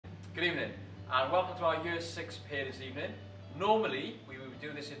Good evening and welcome to our Year 6 pair this evening. Normally we would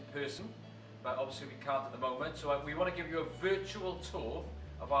do this in person, but obviously we can't at the moment, so we want to give you a virtual tour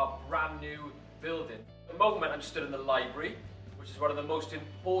of our brand new building. At the moment I'm stood in the library, which is one of the most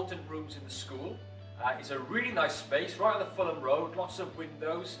important rooms in the school. It's a really nice space right on the Fulham Road, lots of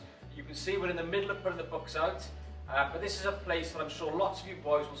windows. You can see we're in the middle of putting the books out, but this is a place that I'm sure lots of you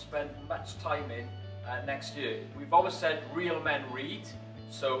boys will spend much time in next year. We've always said real men read,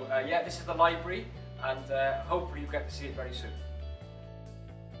 so yeah, this is the library, and hopefully you get to see it very soon.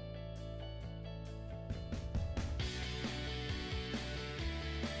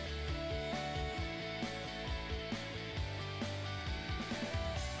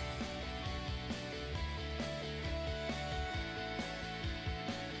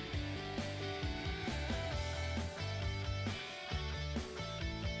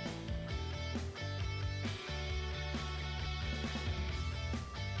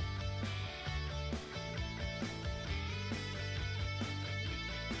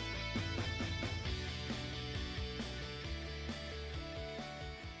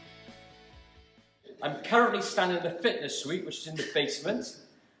 I'm currently standing in the fitness suite, which is in the basement,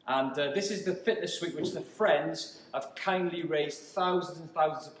 and this is the fitness suite which the Friends have kindly raised thousands and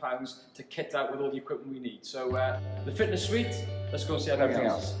thousands of pounds to kit out with all the equipment we need. So the fitness suite, let's go and see everything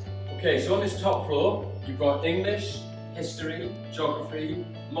else. Okay, so on this top floor, you've got English, history, geography,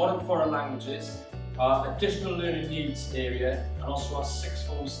 modern foreign languages, our additional learning needs area, and also our sixth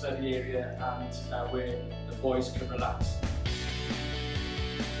form study area, and where the boys can relax.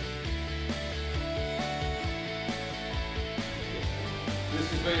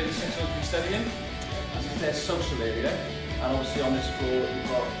 This is where the sixth form can be studying. This is their social area, and obviously on this floor you've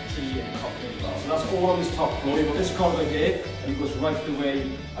got tea and coffee as well. So that's all on this top floor. You've got this corridor here, and it goes right the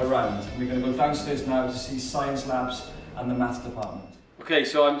way around. We're going to go downstairs now to see science labs and the maths department. Okay,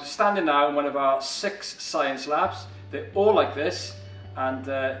 so I'm standing now in one of our 6 science labs. They're all like this, and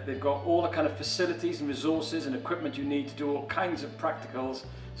they've got all the kind of facilities and resources and equipment you need to do all kinds of practicals.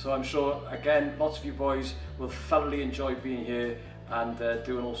 So I'm sure, again, lots of you boys will thoroughly enjoy being here and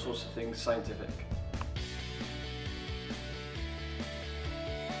doing all sorts of things scientific.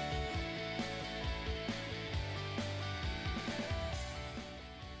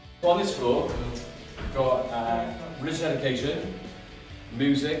 So on this floor, we've got religious education,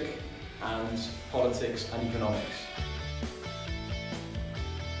 music, and politics and economics.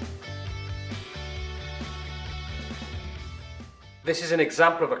 This is an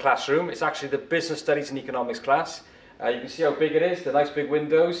example of a classroom. It's actually the business studies and economics class. You can see how big it is, the nice big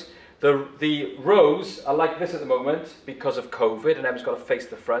windows. The rows are like this at the moment because of COVID, and everyone's got to face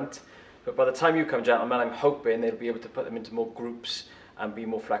the front. But by the time you come, gentlemen, I'm hoping they'll be able to put them into more groups and be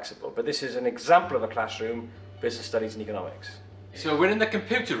more flexible. But this is an example of a classroom, business studies and economics. So we're in the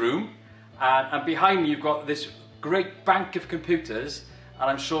computer room, and behind me you've got this great bank of computers, and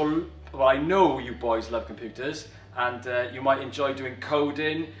I'm sure, well, I know you boys love computers, and you might enjoy doing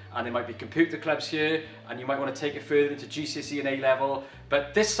coding, and there might be computer clubs here, and you might want to take it further into GCSE and A-level.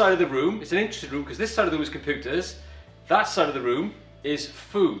 But this side of the room, it's an interesting room because this side of the room is computers, that side of the room is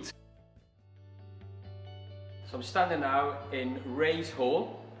food. So I'm standing now in Ray's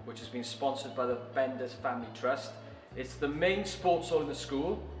Hall, which has been sponsored by the Benders Family Trust. It's the main sports hall in the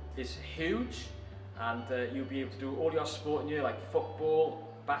school. It's huge, and you'll be able to do all your sport in here, like football,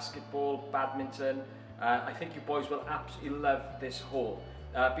 basketball, badminton. I think you boys will absolutely love this hall.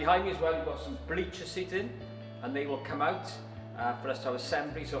 Behind me as well, you've got some bleacher seating, and they will come out for us to have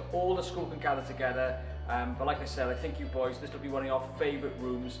assembly, so all the school can gather together. But like I said, I think you boys, this will be one of your favourite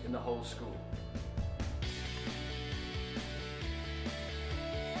rooms in the whole school.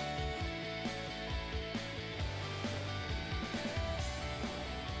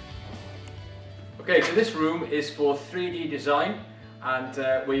 Okay, so this room is for 3D design, and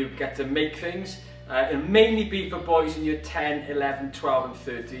where you get to make things. It'll mainly be for boys in year 10, 11, 12 and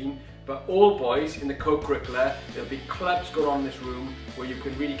 13, but all boys in the co-curricular, there'll be clubs going on in this room where you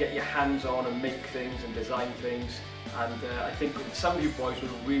can really get your hands on and make things and design things, and I think some of you boys will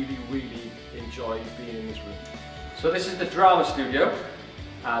really, really enjoy being in this room. So this is the drama studio,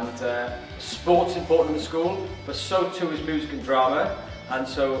 and sport's important in the school, but so too is music and drama, and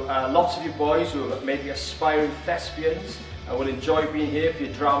so lots of you boys who are maybe aspiring thespians will enjoy being here for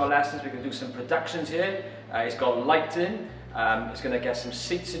your drama lessons. We can do some productions here. It's got lighting, it's going to get some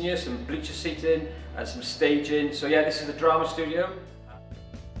seats in here, some bleacher seating and some staging. So yeah, this is the drama studio.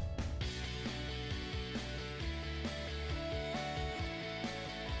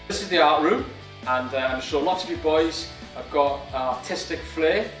 This is the art room, and I'm sure lots of you boys have got artistic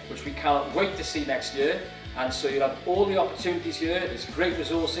flair, which we can't wait to see next year. and so you'll have all the opportunities here. There's great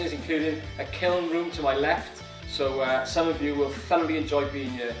resources, including a kiln room to my left, so some of you will thoroughly enjoy being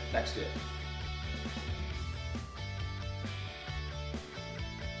here next year.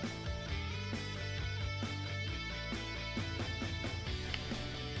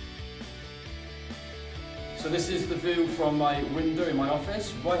 So this is the view from my window in my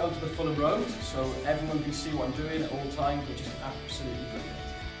office, right onto the Fulham Road, so everyone can see what I'm doing at all times, which is absolutely brilliant.